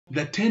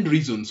The 10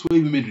 reasons why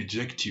women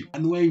reject you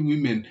and why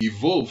women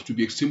evolve to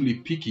be extremely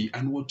picky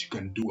and what you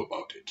can do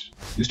about it.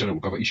 This channel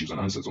will cover issues and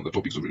answers on the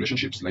topics of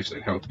relationships,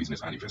 lifestyle, health,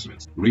 business, and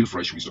investments. Real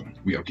fresh wisdom.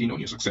 We are keen on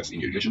your success in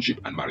your relationship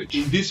and marriage.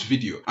 In this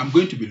video, I'm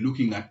going to be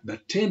looking at the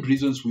 10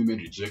 reasons women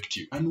reject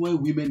you and why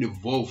women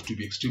evolve to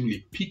be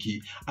extremely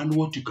picky and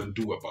what you can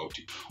do about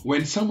it.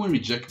 When someone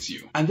rejects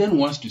you and then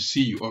wants to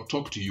see you or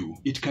talk to you,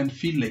 it can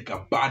feel like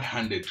a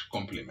bad-handed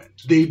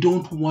compliment. They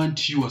don't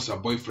want you as a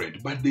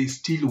boyfriend, but they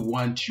still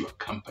want your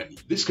company.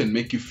 This can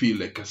make you feel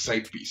like a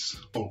side piece,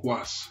 or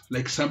worse,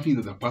 like something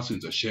that the person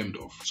is ashamed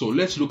of. So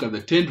let's look at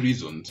the 10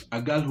 reasons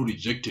a girl who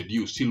rejected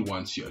you still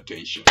wants your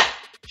attention.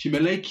 She may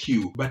like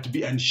you, but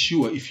be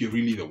unsure if you're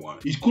really the one.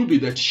 It could be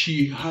that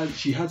she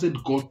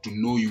hasn't got to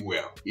know you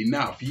well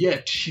enough,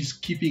 yet she's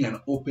keeping an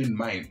open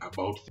mind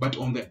about it. But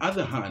on the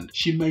other hand,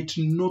 she might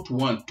not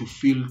want to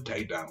feel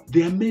tied down.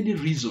 There are many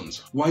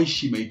reasons why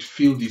she might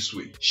feel this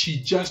way. She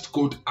just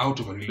got out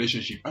of a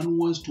relationship and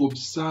wants to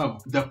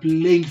observe the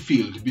playing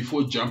field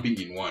before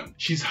jumping in one.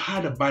 She's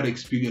had a bad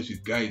experience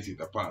with guys in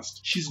the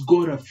past. She's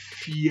got a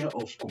fear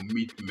of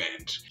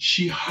commitment.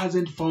 She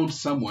hasn't found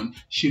someone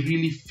she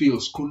really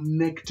feels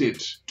connected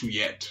to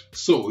yet.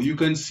 So you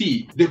can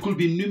see there could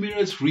be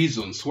numerous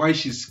reasons why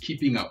she's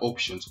keeping her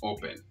options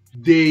open.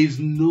 There is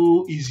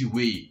no easy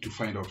way to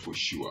find out for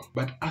sure,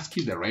 but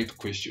asking the right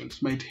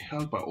questions might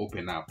help her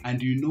open up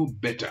and you know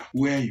better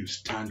where you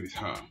stand with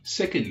her.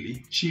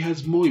 Secondly, she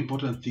has more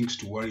important things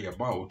to worry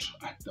about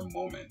at the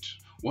moment.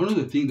 One of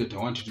the things that I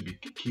want you to be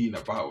keen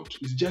about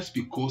is just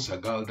because a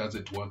girl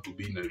doesn't want to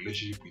be in a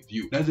relationship with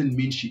you doesn't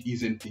mean she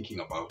isn't thinking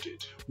about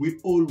it. We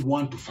all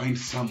want to find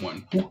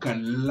someone who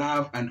can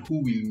love and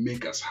who will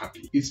make us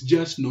happy. It's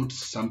just not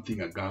something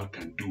a girl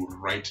can do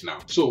right now.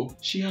 So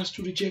she has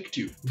to reject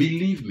you.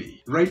 Believe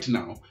me, right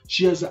now,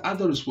 she has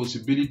other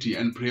responsibility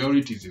and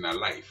priorities in her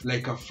life,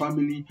 like a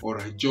family or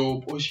a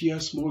job, or she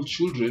has small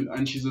children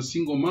and she's a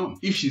single mom.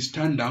 If she's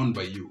turned down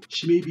by you,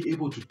 she may be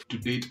able to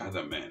date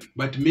other men,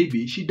 but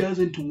maybe she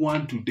doesn't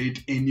want to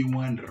date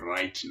anyone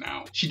right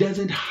now. She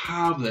doesn't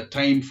have the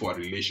time for a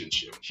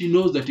relationship. She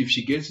knows that if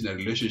she gets in a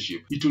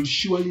relationship, it will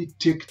surely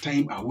take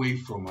time away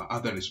from her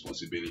other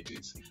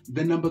responsibilities.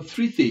 The number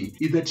 3 thing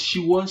is that she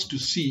wants to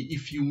see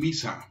if you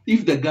miss her.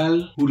 If the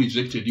girl who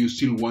rejected you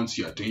still wants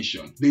your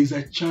attention, there is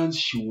a chance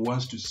she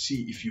wants to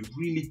see if you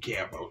really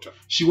care about her.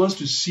 She wants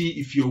to see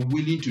if you're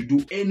willing to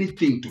do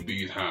anything to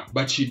be with her,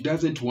 but she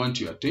doesn't want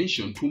your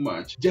attention too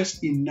much,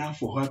 just enough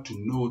for her to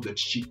know that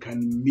she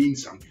can mean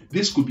something.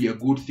 This could be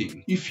a good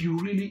thing. If you're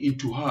really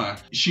into her,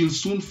 she'll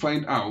soon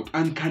find out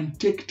and can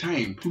take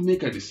time to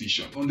make a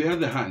decision. On the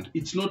other hand,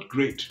 it's not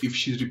great if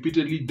she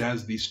repeatedly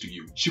does this to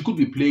you. She could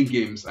be playing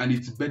games and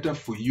it's better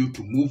for you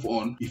to move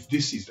on if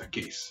this is the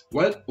case.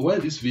 While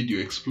this video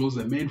explores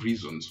the main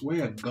reasons why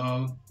a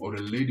girl or a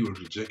lady will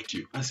reject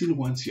you and still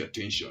wants your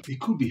attention,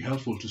 it could be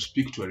helpful to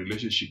speak to a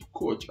relationship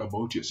coach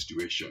about your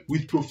situation.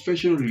 With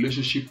professional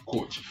relationship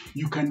coach,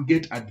 you can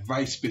get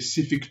advice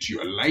specific to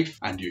your life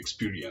and your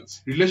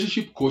experience.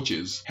 Relationship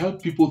coaches help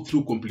people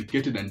through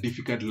complicated and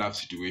difficult love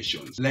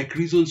situations, like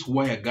reasons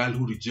why a girl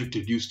who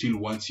rejected you still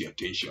wants your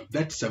attention.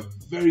 That's a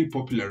very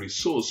popular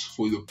resource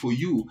for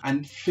you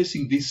and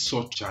facing this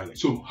sort of challenge.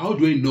 So how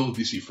do I know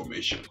this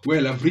information?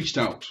 Well, I've reached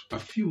out a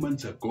few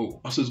months ago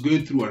as I was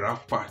going through a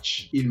rough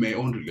patch in my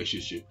own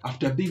relationship.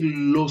 After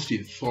being lost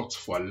in thoughts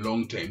for a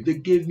long time, they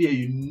gave me a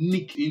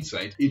unique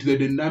insight into the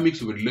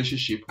dynamics of a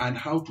relationship and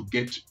how to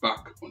get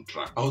back on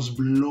track. I was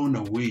blown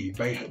away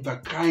by the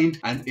kind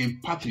and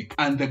empathic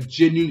and the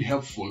genuine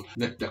helpful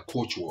that the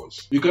coach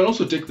was. You can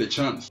also take the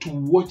chance to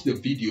watch the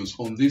videos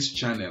on this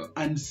channel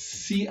and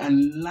see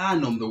and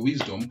learn on the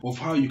wisdom of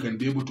how you can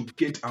be able to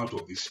get out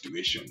of this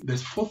situation. The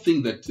 4th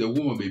thing that the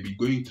woman may be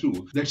going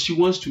through, that she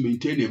wants to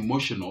maintain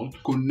emotional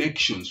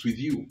connections with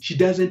you. She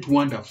doesn't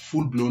want a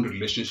full-blown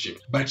relationship,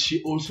 but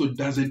she also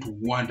doesn't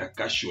want a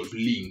casual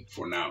fling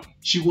for now.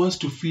 She wants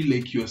to feel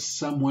like you're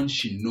someone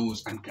she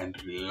knows and can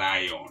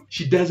rely on.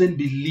 She doesn't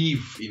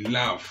believe in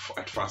love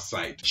at first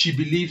sight. She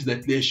believes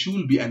that there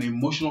should be an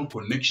emotional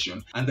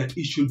connection and that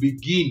it should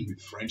begin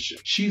with friendship.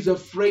 She's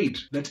afraid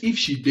that if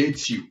she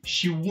dates you,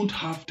 she won't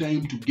have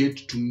time to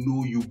get to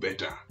know you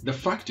better. The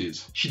fact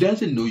is, she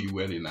doesn't know you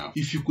well enough.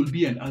 If you could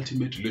be an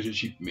ultimate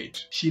relationship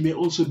mate, she may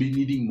also be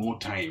needing more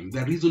time.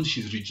 The reason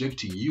she's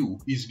rejecting you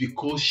is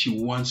because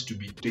she wants to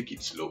take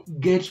it slow.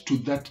 Get to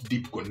that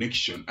deep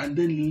connection and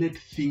then let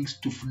things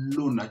to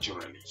flow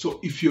naturally. So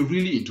if you're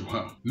really into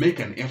her, make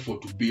an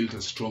effort to build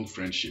a strong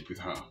friendship with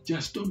her.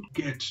 Just don't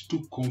get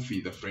too comfy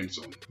in the friend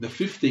zone. The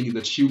 5th thing is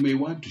that she may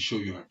want to show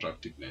you her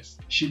attractiveness.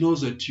 She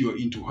knows that you're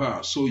into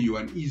her, so you're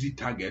an easy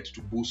target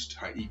to boost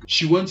her ego.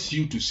 She wants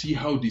you to see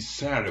how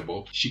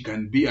desirable she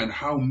can be and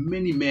how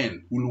many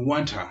men will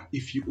want her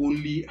if you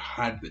only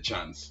had the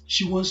chance.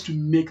 She wants to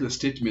make the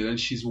statement that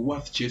she's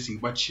worth chasing,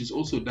 but she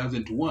also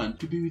doesn't want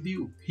to be with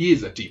you.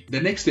 Here's a tip.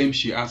 The next time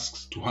she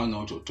asks to hang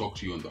out or talk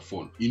to you on the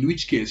phone, in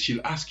which case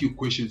she'll ask you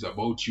questions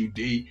about you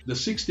day. The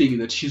 6th thing is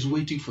that she's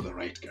waiting for the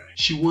right guy.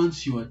 She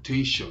wants your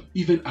attention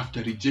even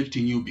after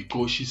rejecting you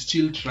because she's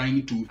still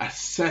trying to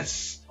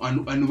assess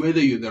and whether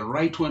whether you're the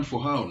right one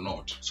for her or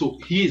not. So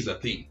here's the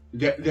thing.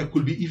 There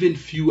could be even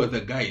few other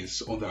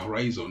guys on the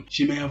horizon.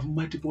 She may have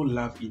multiple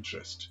love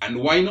interests. And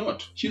why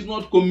not? She's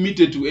not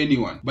committed to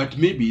anyone. But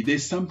maybe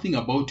there's something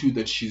about you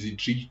that she's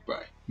intrigued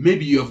by.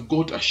 Maybe you have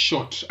got a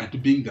shot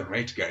at being the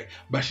right guy,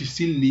 but she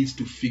still needs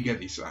to figure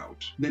this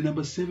out. The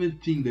number 7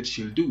 thing that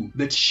she'll do,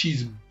 that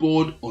she's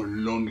bored or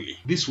lonely.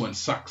 This one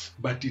sucks,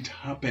 but it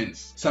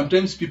happens.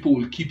 Sometimes people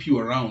will keep you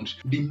around,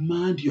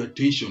 demand your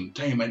attention,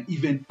 time, and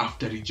even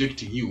after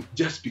rejecting you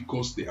just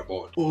because they are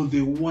bored. Or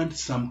they want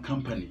some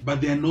company,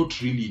 but they are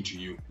not really into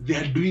you. They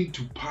are doing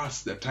to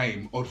pass the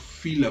time or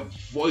fill a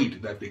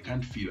void that they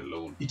can't feel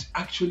alone. It's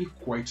actually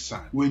quite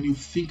sad when you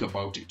think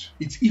about it.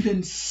 It's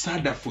even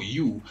sadder for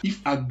you if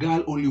a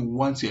girl only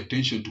wants your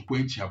attention to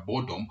quench her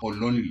boredom or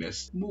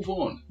loneliness. Move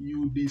on.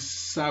 You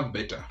deserve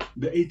better.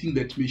 The 8th thing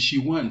that she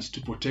wants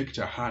to protect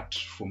her heart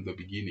from the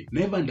beginning.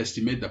 Never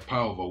underestimate the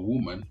power of a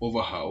woman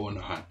over her own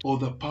heart, or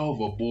the power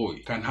of a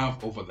boy can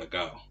have over the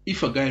girl.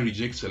 If a guy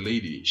rejects a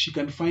lady, she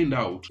can find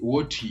out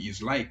what he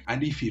is like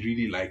and if he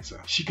really likes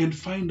her. She can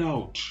find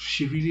out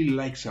she really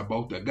likes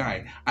about the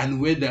guy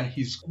and whether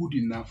he's good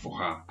enough for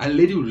her. A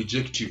lady will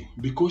reject you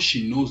because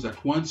she knows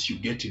that once you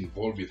get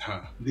involved with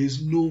her,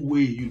 there's no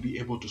way you'll be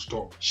able to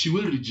stop. She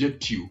will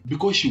reject you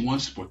because she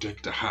wants to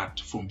protect her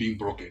heart from being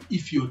broken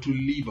if you're to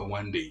leave her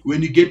one day.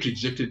 When you get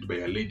rejected by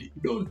a lady,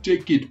 don't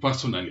take it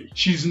personally.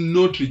 She's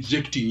not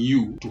rejecting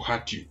you to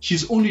hurt you.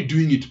 She's only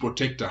doing it to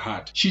protect her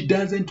heart. She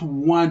doesn't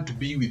want to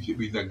be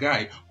with a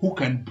guy who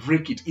can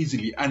break it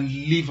easily and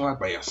leave her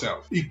by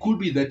herself. It could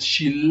be that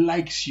she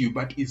likes you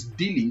but is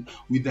dealing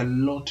with a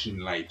lot in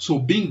life. So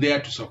being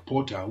there to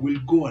support her will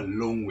go a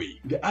long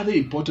way. The other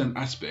important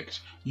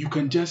aspect, you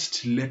can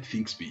just let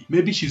things be.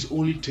 Maybe she's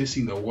only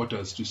testing the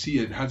waters to see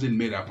and hasn't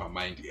made up her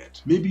mind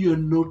yet. Maybe you're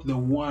not the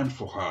one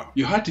for her.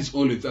 Your heart is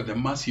always at the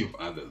mercy of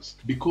others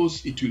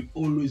because it will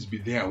always be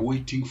there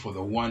waiting for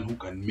the one who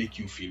can make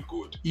you feel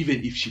good,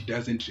 even if she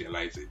doesn't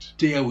realize it.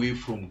 Stay away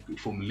from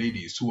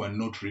ladies who are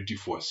not ready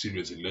for a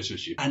serious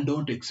relationship and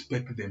don't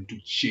expect them to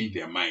change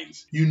their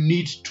minds. You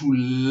need to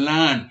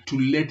learn to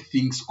let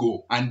things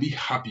go and be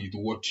happy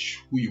with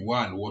who you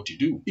are and what you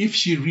do. If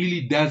she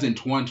really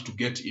doesn't want to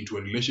get into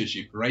a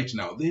relationship right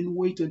now, then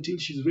wait until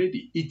she's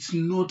ready. It's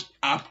not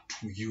up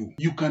to you.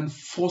 You can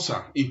force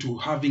her into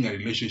having a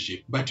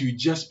relationship, but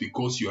just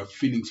because you have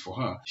feelings for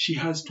her, she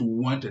has to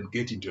want and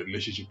get into a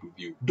relationship with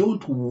you.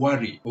 Don't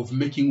worry of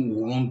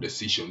making wrong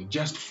decisions.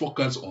 Just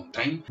focus on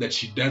time, that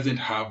she doesn't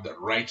have the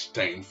right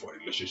time for a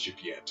relationship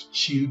yet.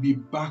 She'll be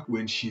back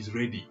when she's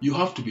ready. You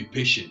have to be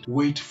patient.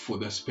 Wait for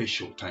the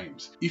special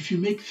times. If you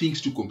make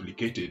things too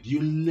complicated,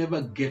 you'll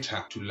never get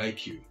her to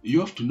like you. You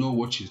have to know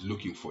what she's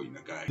looking for in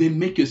a guy. Then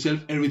make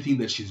yourself everything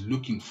that she's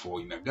looking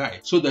for in a guy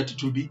so that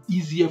it will be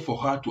easier for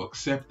her to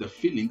accept the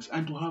feelings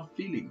and to have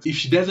feelings. If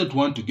she doesn't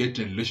want to get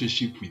in a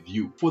relationship with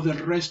you for the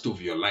rest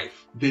of your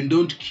life, then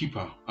don't keep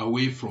her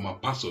away from a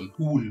person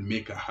who will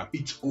make her happy.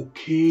 It's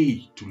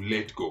okay to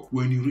let go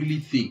when you really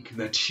think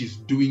that she's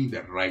doing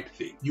the right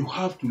thing. You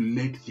have to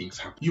let things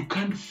happen. You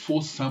can't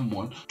force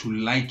someone to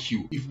like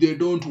you if they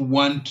don't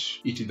want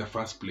it in the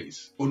first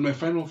place. On my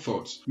final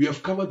thoughts, we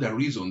have covered the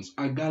reasons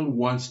a girl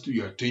wants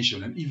your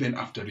attention and even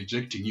after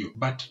rejecting you,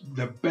 but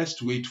the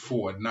best way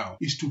forward now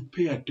is to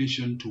pay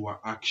attention to her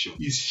action.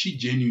 Is she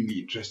genuinely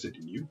interested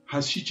in you?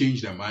 Has she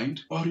changed her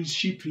mind, or is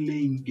she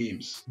playing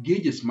games?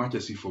 Gauge as much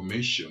as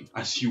information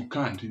as you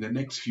can in the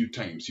next few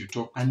times you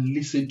talk and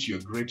listen to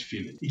your great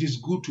feeling. It is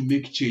good to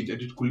make change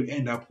and it could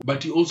end up,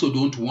 but you also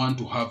don't want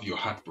to have your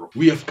heart broken.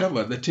 We have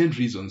covered the 10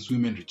 reasons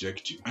women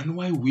reject you and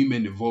why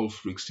women evolve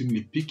to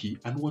extremely picky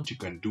and what you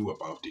can do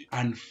about it.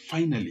 And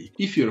finally,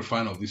 if you're a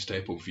fan of this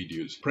type of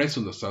videos, press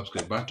on the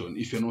subscribe button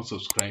if you're not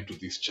subscribed to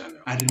this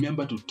channel, and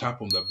remember to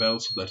tap on the bell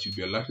so that you'll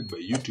be alerted by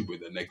YouTube when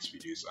the next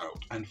video is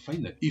out. And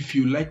finally, if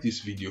you like this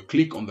video,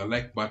 click on the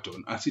like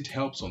button as it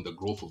helps on the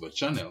growth of the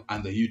channel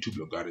and the YouTube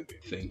algorithm.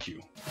 Thank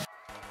you.